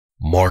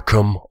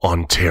Markham,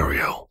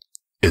 Ontario,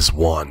 is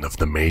one of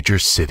the major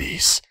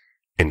cities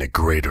in the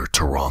Greater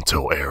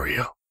Toronto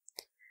Area.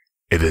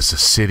 It is a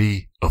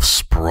city of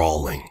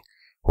sprawling,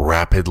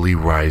 rapidly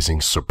rising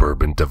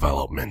suburban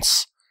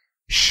developments,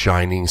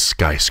 shining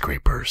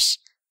skyscrapers,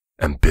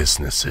 and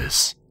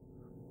businesses.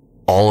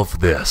 All of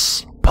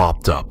this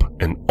popped up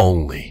in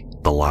only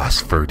the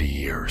last 30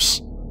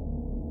 years.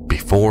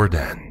 Before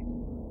then,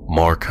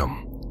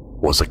 Markham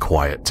was a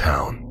quiet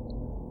town.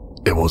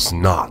 It was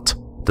not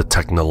the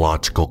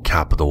technological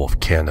capital of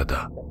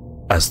Canada,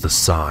 as the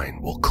sign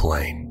will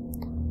claim.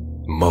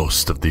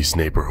 Most of these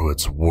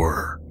neighborhoods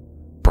were,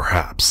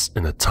 perhaps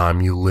in the time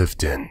you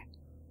lived in,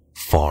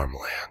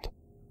 farmland.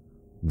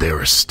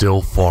 There is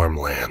still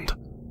farmland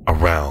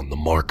around the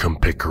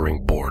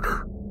Markham-Pickering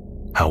border.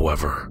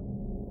 However,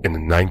 in the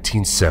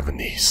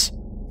 1970s,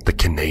 the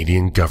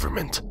Canadian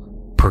government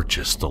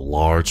purchased a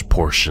large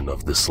portion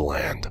of this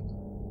land,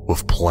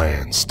 with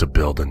plans to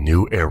build a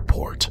new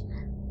airport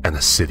and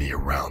a city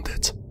around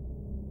it.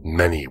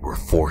 Many were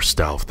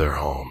forced out of their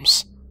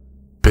homes.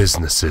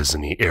 Businesses in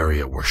the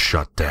area were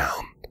shut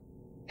down.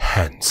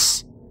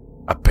 Hence,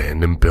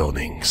 abandoned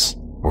buildings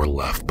were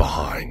left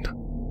behind.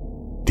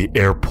 The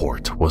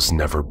airport was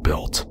never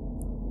built.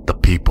 The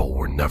people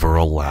were never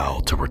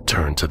allowed to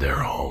return to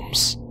their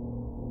homes.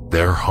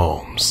 Their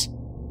homes,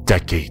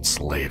 decades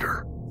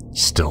later,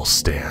 still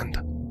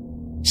stand.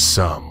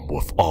 Some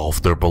with all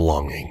of their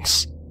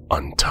belongings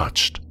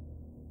untouched.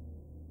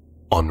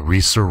 On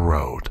Reeser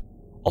Road,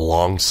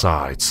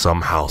 alongside some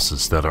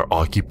houses that are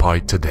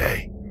occupied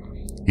today,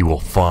 you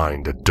will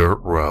find a dirt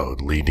road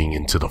leading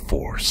into the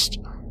forest.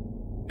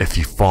 If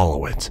you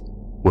follow it,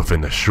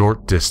 within a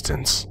short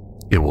distance,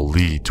 it will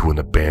lead to an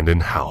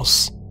abandoned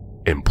house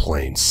in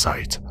plain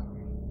sight.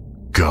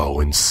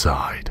 Go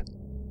inside.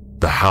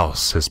 The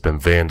house has been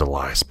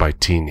vandalized by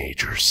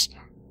teenagers,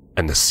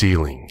 and the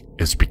ceiling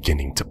is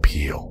beginning to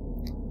peel.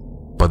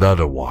 But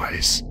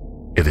otherwise,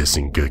 it is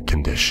in good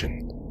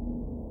condition.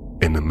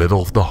 In the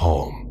middle of the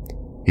home,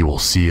 you will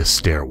see a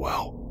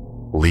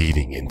stairwell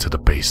leading into the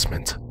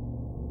basement.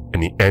 In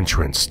the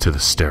entrance to the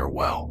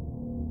stairwell,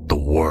 the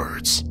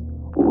words,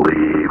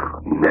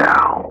 "Leave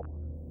now,"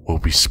 will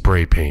be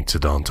spray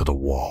painted onto the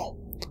wall.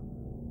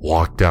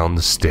 Walk down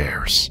the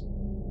stairs.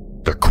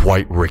 They're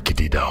quite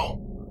rickety though,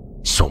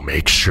 so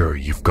make sure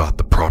you've got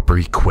the proper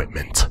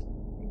equipment.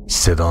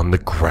 Sit on the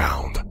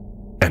ground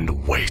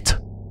and wait.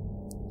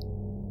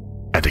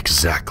 At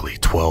exactly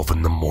 12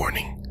 in the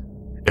morning,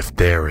 if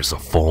there is a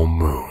full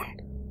moon,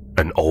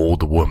 an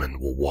old woman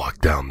will walk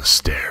down the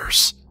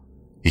stairs.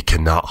 You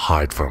cannot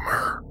hide from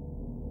her.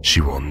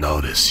 She will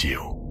notice you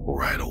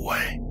right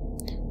away.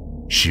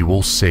 She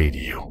will say to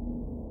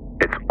you,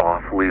 "It's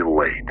awfully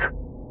late.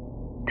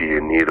 Do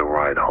you need a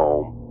ride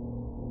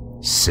home?"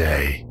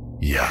 Say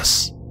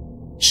yes.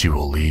 She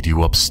will lead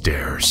you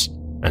upstairs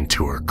and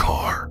to her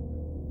car,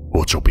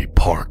 which will be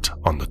parked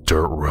on the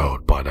dirt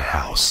road by the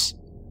house.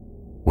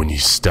 When you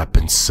step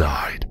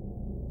inside,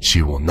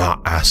 she will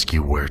not ask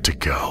you where to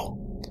go.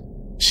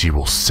 She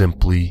will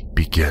simply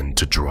begin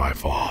to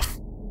drive off.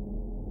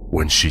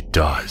 When she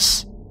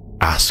does,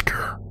 ask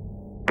her,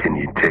 "Can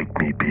you take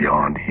me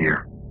beyond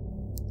here?"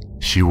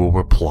 She will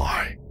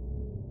reply,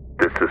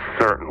 "This is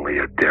certainly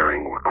a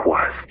daring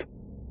request.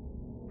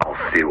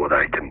 I'll see what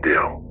I can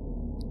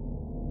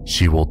do."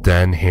 She will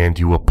then hand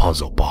you a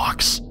puzzle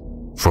box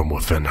from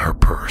within her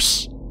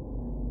purse.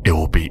 It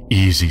will be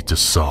easy to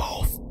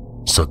solve,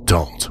 so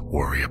don't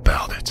worry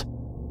about it.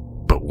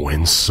 But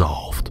when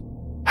solved,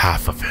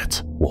 half of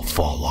it will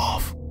fall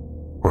off,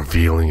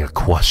 revealing a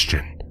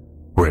question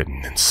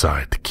written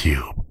inside the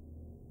cube.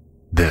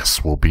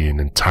 This will be an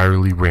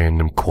entirely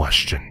random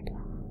question,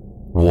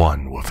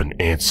 one with an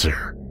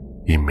answer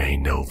you may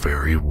know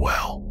very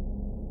well,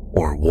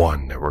 or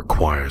one that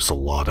requires a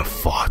lot of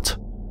thought,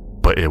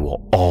 but it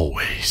will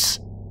always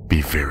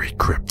be very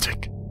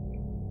cryptic,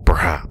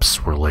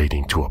 perhaps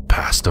relating to a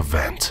past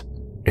event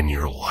in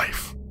your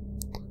life.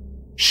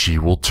 She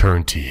will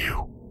turn to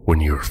you when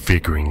you are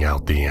figuring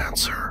out the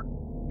answer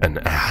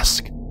and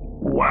ask,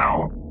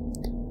 "Well?"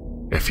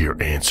 If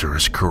your answer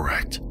is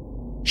correct,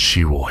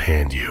 she will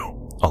hand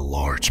you a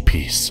large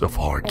piece of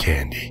hard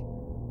candy,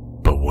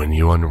 but when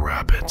you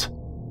unwrap it,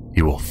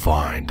 you will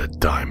find a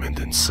diamond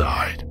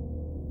inside.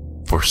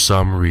 For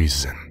some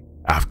reason,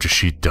 after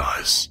she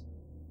does,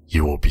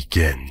 you will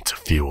begin to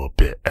feel a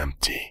bit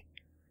empty,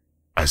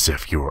 as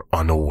if you are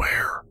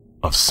unaware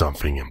of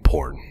something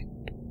important.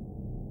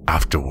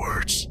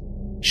 Afterwards,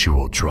 she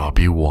will drop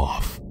you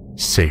off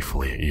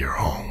safely at your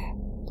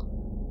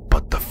home,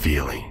 but the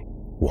feeling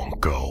won't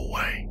go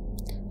away.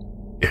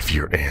 If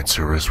your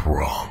answer is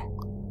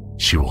wrong,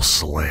 she will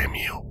slam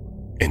you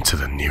into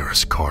the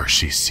nearest car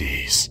she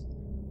sees.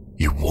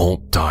 You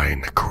won't die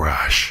in the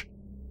crash,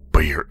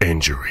 but your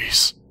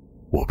injuries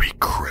will be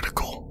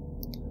critical.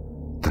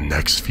 The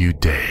next few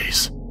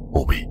days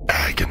will be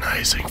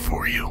agonizing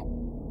for you.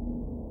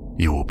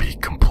 You will be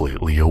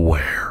completely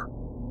aware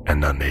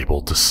and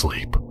unable to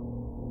sleep.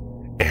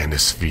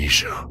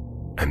 Anesthesia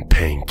and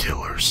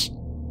painkillers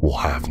will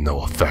have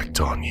no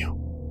effect on you.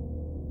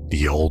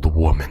 the old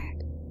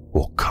woman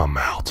will come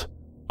out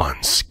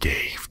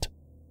unscathed.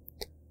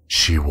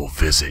 She will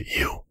visit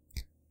you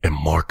in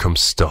Markham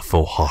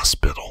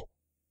Hospital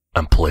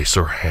and place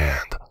her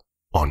hand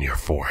on your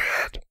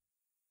forehead.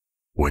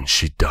 When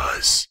she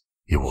does,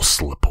 you will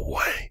slip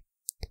away.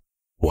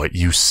 What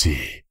you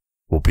see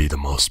will be the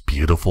most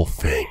beautiful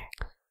thing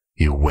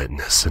you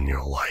witness in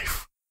your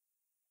life,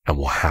 and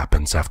what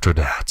happens after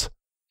that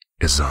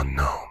is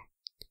unknown.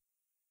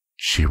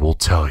 She will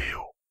tell you